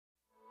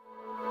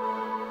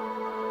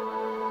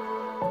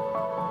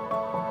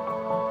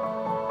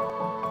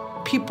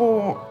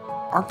people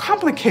are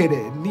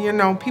complicated. You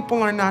know,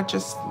 people are not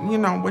just, you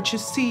know, what you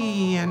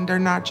see, and they're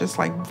not just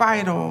like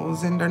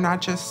vitals, and they're not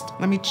just,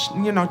 let me,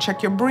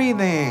 check your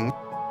breathing.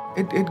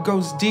 It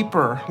goes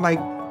deeper. Like,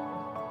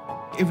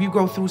 if you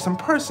go through some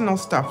personal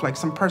stuff, like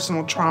some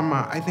personal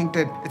trauma, I think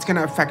that it's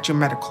gonna affect you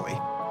medically.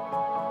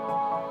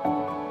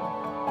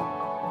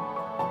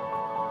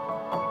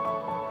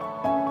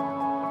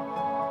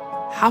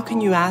 How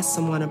can you ask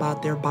someone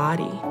about their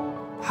body?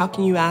 How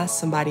can you ask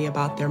somebody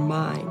about their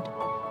mind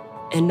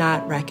and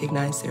not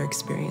recognize their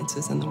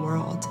experiences in the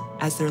world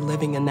as they're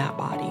living in that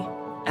body,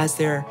 as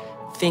they're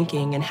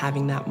thinking and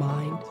having that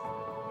mind?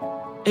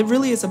 It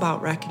really is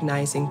about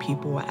recognizing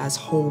people as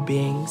whole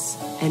beings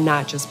and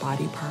not just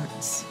body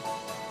parts.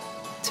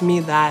 To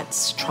me,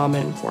 that's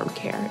trauma-informed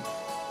care.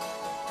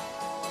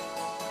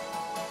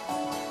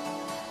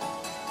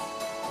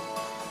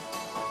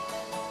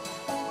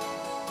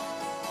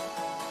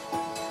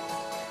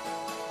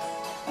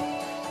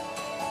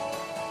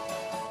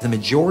 The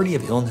majority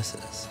of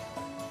illnesses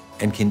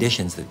and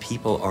conditions that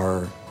people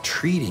are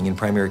treating in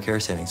primary care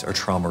settings are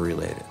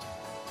trauma-related,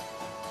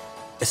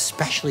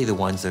 especially the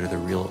ones that are the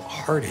real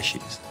hard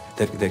issues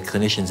that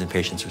clinicians and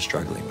patients are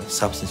struggling with: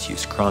 substance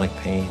use, chronic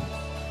pain,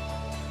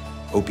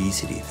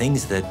 obesity,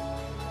 things that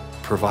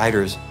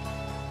providers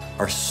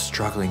are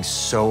struggling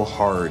so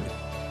hard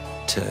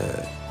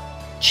to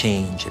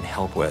change and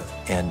help with,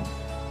 and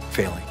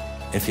failing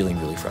and feeling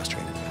really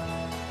frustrated about.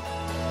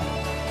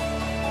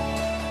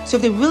 So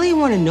if they really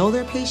want to know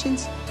their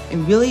patients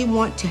and really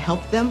want to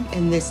help them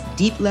in this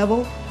deep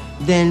level,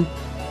 then,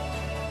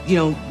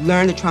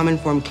 learn the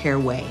trauma-informed care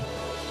way.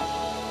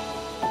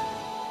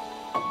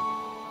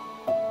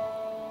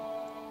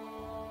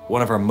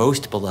 One of our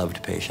most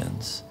beloved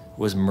patients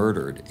was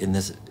murdered in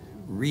this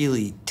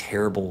really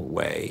terrible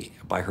way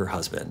by her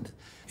husband.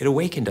 It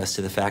awakened us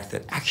to the fact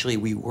that actually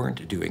we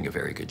weren't doing a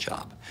very good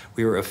job.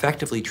 We were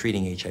effectively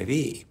treating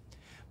HIV,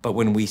 but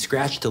when we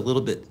scratched a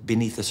little bit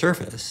beneath the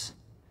surface,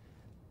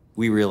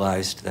 we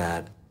realized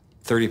that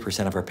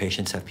 30% of our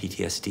patients have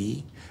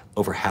PTSD,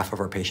 over half of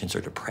our patients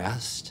are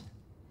depressed,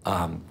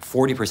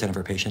 40% of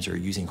our patients are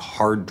using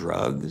hard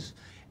drugs,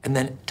 and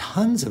then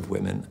tons of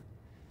women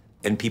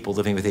and people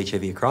living with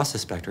HIV across the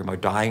spectrum are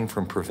dying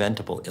from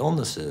preventable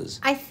illnesses.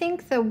 I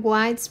think the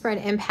widespread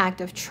impact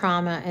of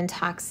trauma and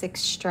toxic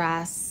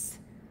stress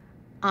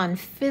on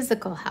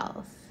physical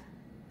health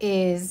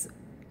is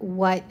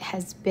what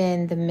has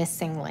been the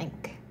missing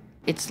link.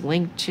 It's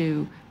linked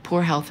to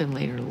poor health in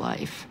later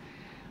life.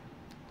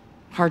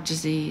 Heart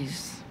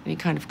disease, any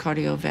kind of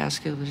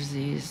cardiovascular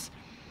disease,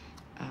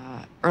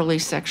 early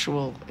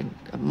sexual,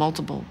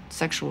 multiple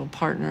sexual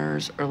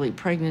partners, early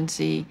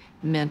pregnancy,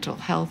 mental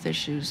health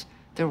issues.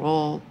 They're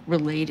all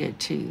related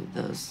to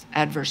those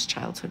adverse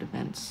childhood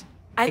events.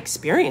 I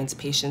experienced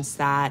patients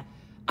that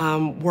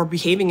were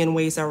behaving in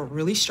ways that were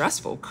really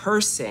stressful: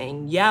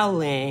 cursing,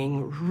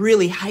 yelling,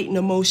 really heightened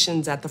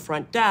emotions at the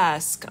front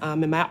desk,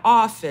 in my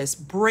office,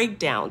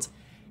 breakdowns.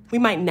 We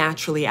might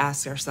naturally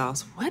ask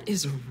ourselves, what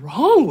is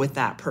wrong with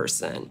that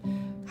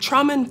person?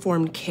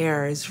 Trauma-informed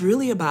care is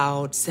really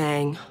about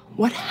saying,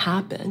 what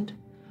happened?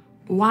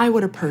 Why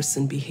would a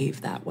person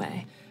behave that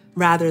way?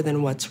 Rather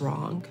than what's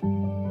wrong.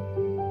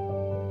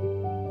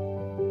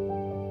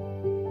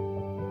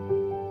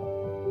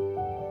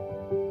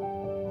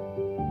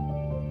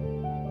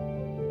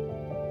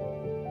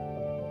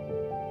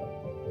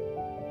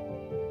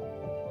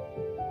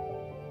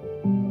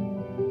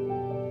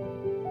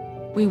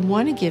 We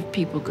want to give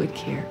people good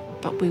care,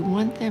 but we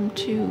want them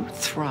to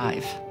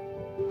thrive.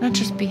 Not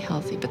just be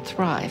healthy, but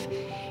thrive.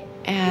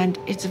 And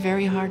it's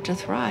very hard to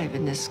thrive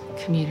in this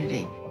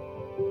community.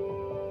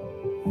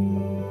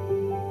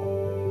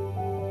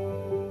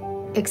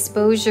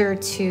 Exposure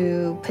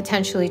to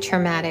potentially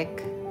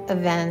traumatic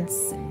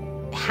events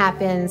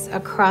happens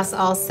across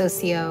all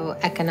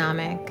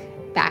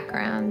socioeconomic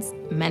backgrounds.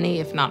 Many,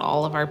 if not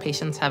all, of our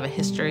patients have a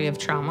history of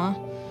trauma,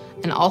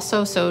 and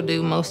also so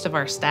do most of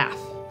our staff.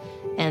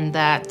 And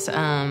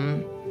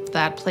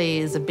that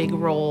plays a big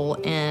role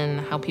in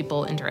how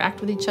people interact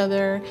with each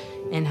other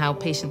and how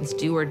patients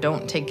do or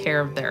don't take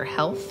care of their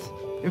health.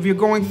 If you're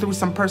going through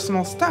some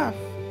personal stuff,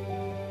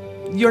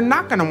 you're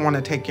not gonna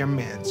wanna take your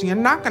meds. You're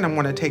not gonna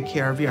wanna take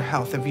care of your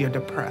health if you're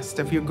depressed,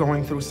 if you're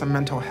going through some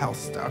mental health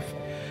stuff.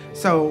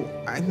 So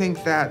I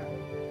think that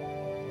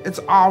it's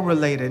all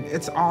related,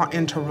 it's all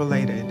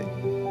interrelated.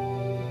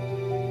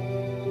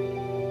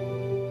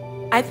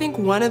 I think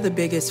one of the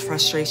biggest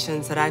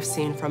frustrations that I've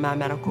seen from my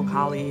medical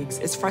colleagues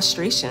is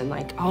frustration.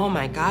 Like, oh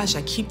my gosh,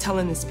 I keep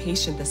telling this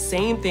patient the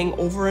same thing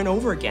over and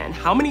over again.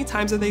 How many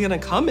times are they gonna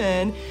come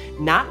in,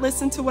 not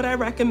listen to what I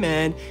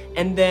recommend,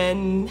 and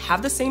then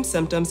have the same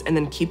symptoms and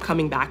then keep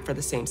coming back for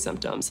the same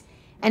symptoms?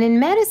 And in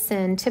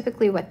medicine,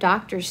 typically what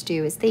doctors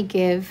do is they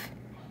give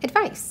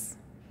advice.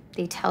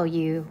 They tell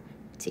you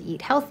to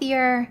eat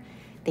healthier,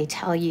 they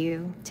tell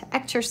you to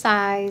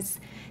exercise,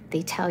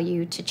 they tell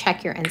you to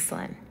check your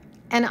insulin.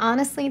 And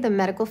honestly, the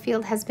medical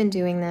field has been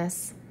doing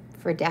this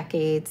for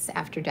decades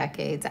after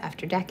decades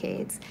after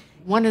decades.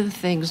 One of the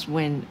things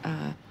when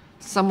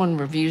Someone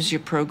reviews your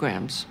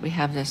programs. We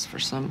have this for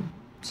some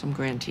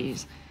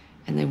grantees.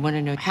 And they want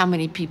to know how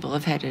many people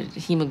have had a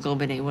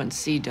hemoglobin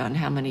A1C done,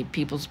 how many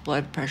people's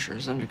blood pressure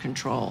is under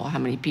control, how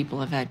many people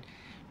have had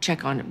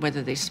check on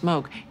whether they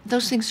smoke.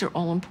 Those things are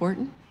all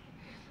important.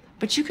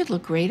 But you could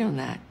look great on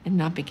that and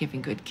not be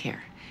giving good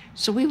care.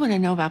 So we want to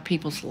know about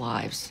people's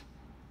lives.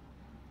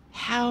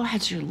 How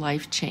has your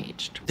life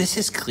changed? This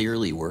is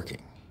clearly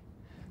working.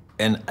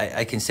 And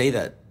I can say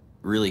that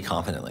really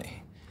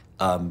confidently,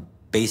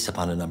 based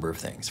upon a number of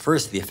things.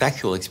 First, the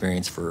effectual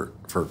experience for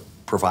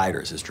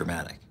providers is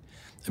dramatic.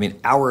 I mean,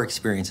 our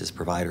experience as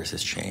providers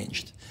has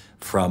changed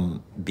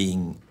from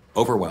being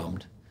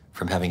overwhelmed,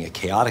 from having a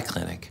chaotic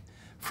clinic,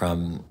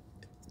 from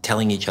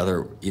telling each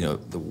other,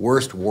 the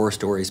worst war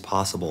stories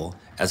possible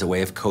as a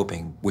way of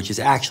coping, which is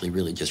actually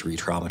really just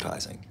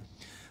re-traumatizing,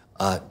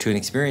 to an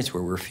experience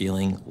where we're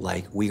feeling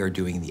like we are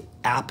doing the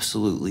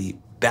absolutely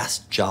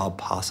best job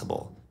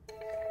possible.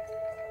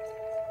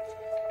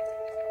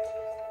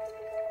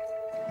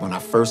 When I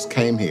first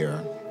came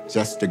here,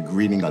 just the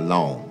greeting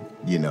alone,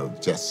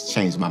 just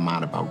changed my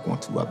mind about going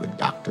to other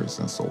doctors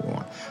and so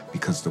on,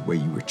 because the way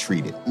you were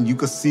treated. You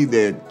could see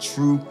their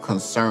true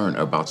concern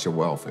about your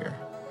welfare.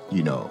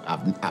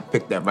 I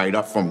picked that right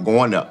up from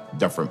going up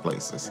different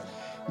places.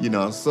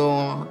 So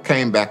I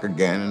came back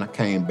again, and I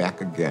came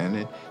back again,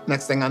 and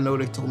next thing I know,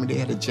 they told me they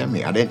had a gym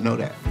here. I didn't know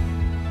that.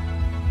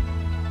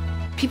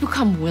 People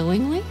come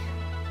willingly.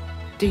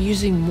 They're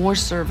using more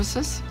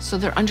services, so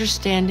they're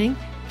understanding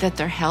that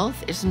their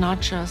health is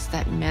not just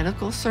that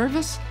medical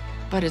service,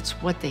 but it's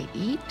what they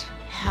eat,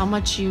 how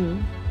much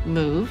you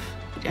move,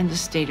 and the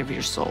state of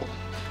your soul.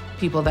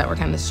 People that were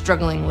kind of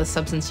struggling with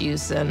substance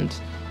use and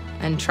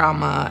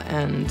trauma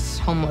and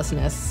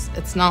homelessness,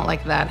 it's not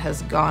like that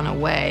has gone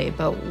away,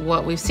 but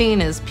what we've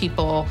seen is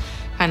people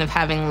kind of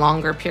having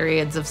longer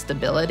periods of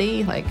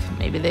stability, like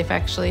maybe they've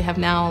actually have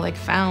now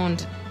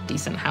found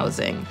decent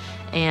housing,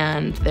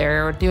 and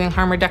they're doing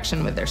harm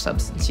reduction with their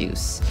substance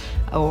use,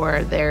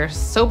 or they're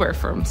sober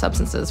from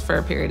substances for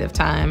a period of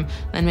time,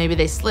 then maybe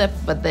they slip,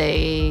 but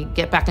they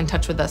get back in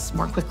touch with us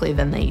more quickly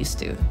than they used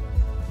to.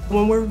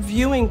 When we're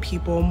viewing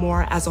people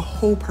more as a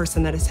whole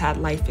person that has had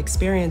life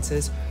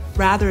experiences,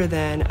 rather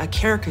than a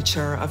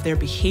caricature of their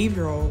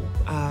behavioral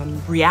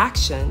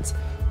reactions,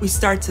 we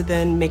start to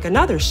then make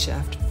another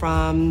shift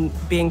from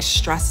being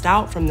stressed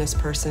out from this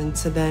person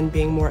to then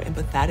being more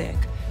empathetic.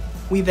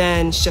 We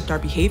then shift our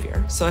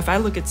behavior. So if I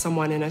look at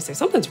someone and I say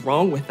something's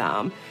wrong with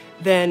them,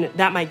 then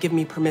that might give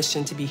me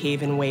permission to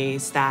behave in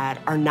ways that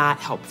are not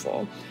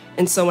helpful.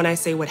 And so when I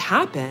say what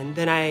happened,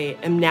 then I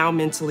am now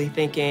mentally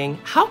thinking,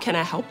 how can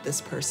I help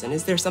this person?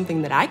 Is there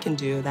something that I can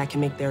do that can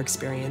make their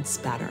experience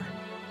better?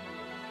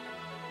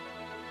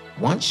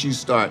 Once you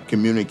start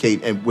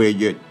communicating where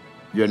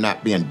you're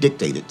not being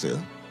dictated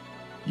to,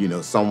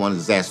 someone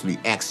is actually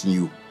asking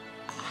you,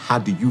 how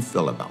do you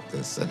feel about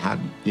this? And how,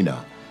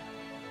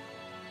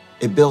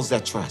 it builds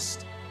that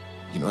trust.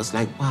 It's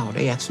like, wow,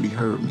 they actually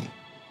heard me,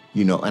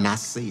 and I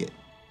see it.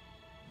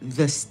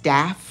 The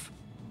staff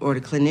or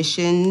the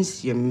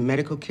clinicians, your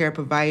medical care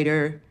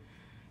provider,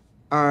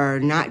 are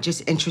not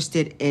just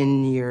interested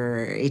in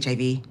your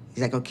HIV. It's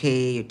like,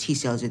 okay, your T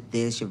cells are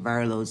this, your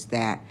viral loads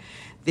that.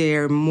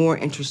 They're more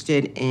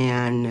interested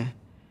in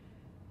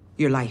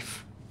your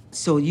life.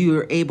 So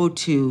you're able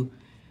to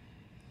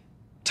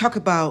talk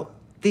about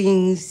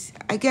things,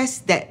 I guess,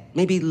 that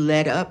maybe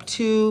led up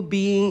to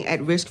being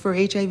at risk for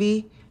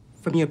HIV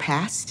from your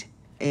past.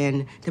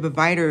 And the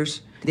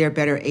providers, they're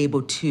better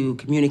able to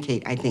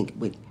communicate, I think,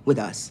 with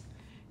us.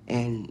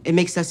 And it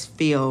makes us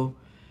feel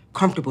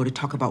comfortable to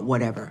talk about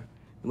whatever.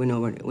 We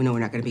know we're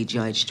not going to be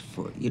judged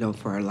for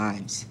our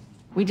lives.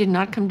 We did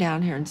not come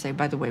down here and say,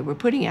 by the way, we're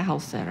putting a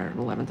health center at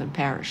 11th and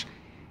Parish.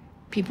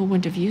 People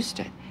wouldn't have used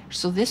it.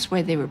 So this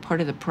way, they were part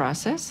of the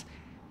process.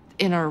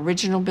 In our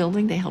original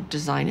building, they helped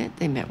design it.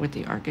 They met with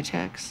the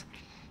architects.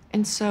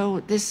 And so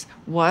this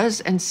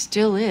was and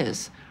still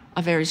is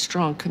a very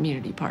strong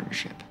community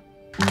partnership.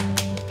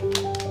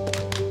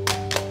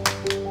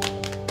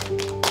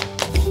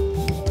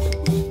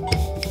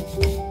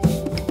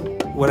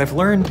 What I've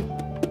learned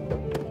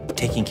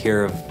taking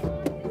care of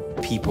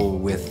people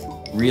with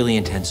really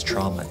intense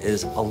trauma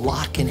is a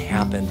lot can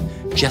happen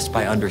just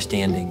by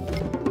understanding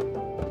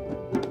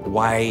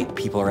why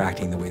people are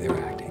acting the way they're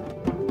acting.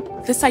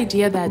 This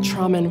idea that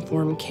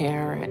trauma-informed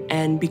care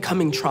and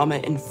becoming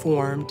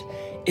trauma-informed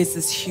is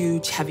this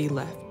huge, heavy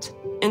lift.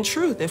 In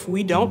truth, if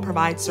we don't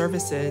provide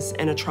services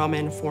in a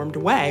trauma-informed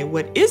way,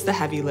 what is the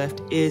heavy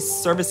lift is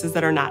services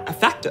that are not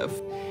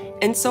effective.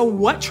 And so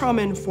what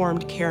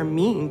trauma-informed care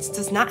means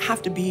does not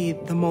have to be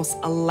the most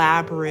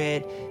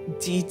elaborate,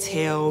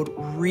 detailed,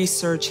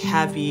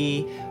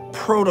 research-heavy,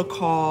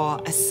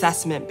 protocol,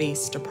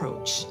 assessment-based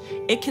approach.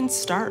 It can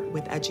start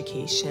with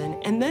education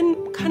and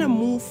then kind of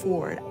move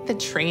forward. The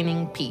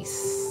training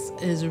piece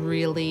is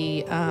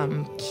really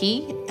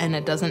key, and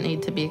it doesn't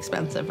need to be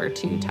expensive or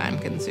too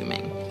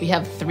time-consuming. We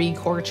have 3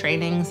 core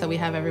trainings that we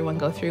have everyone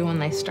go through when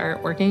they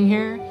start working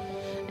here,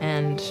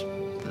 and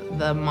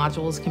the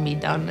modules can be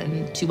done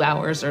in 2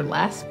 hours or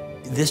less.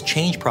 this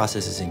change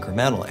process is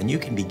incremental, and you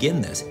can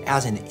begin this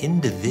as an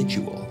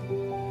individual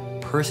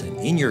person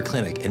in your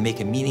clinic and make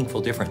a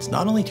meaningful difference,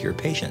 not only to your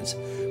patients,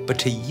 but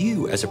to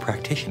you as a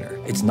practitioner.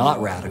 It's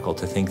not radical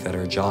to think that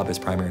our job as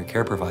primary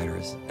care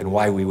providers and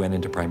why we went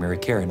into primary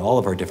care in all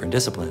of our different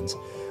disciplines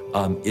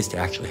is to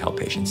actually help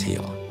patients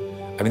heal.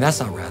 I mean, that's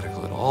not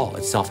radical at all.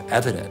 It's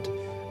self-evident,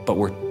 but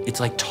it's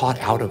like taught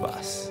out of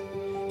us.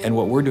 And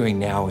what we're doing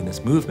now in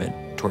this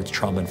movement towards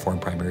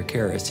trauma-informed primary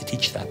care is to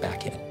teach that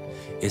back in,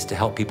 is to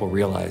help people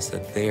realize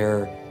that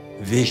their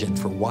vision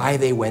for why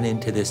they went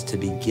into this to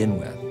begin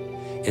with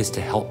is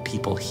to help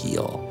people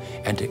heal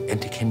and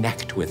to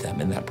connect with them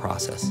in that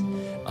process,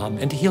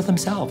 and to heal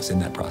themselves in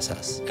that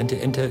process, and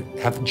to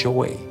have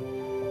joy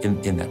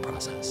in that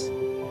process.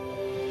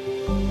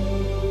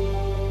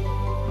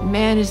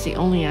 Man is the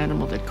only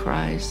animal that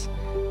cries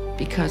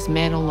because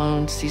man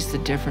alone sees the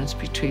difference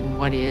between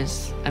what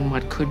is and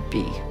what could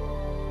be.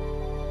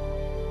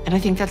 And I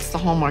think that's the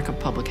hallmark of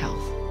public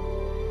health.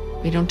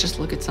 We don't just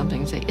look at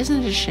something and say,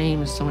 isn't it a shame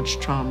there's so much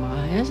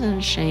trauma? Isn't it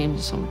a shame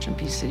there's so much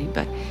obesity?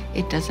 But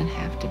it doesn't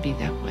have to be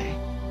that way.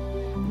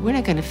 We're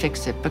not going to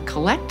fix it, but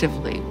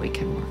collectively we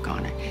can work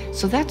on it.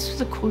 So that's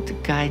the quote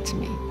that guides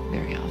me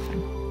very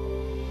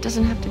often. It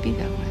doesn't have to be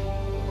that way.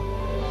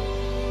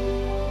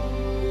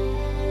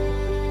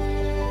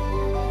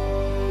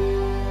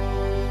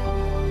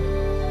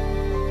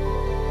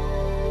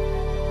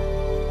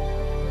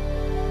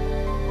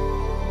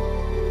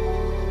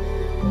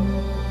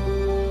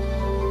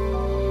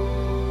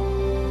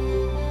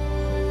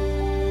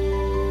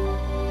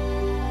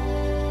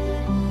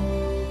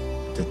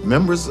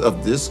 Members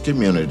of this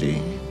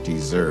community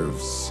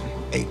deserves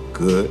a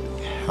good,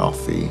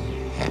 healthy,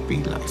 happy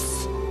life.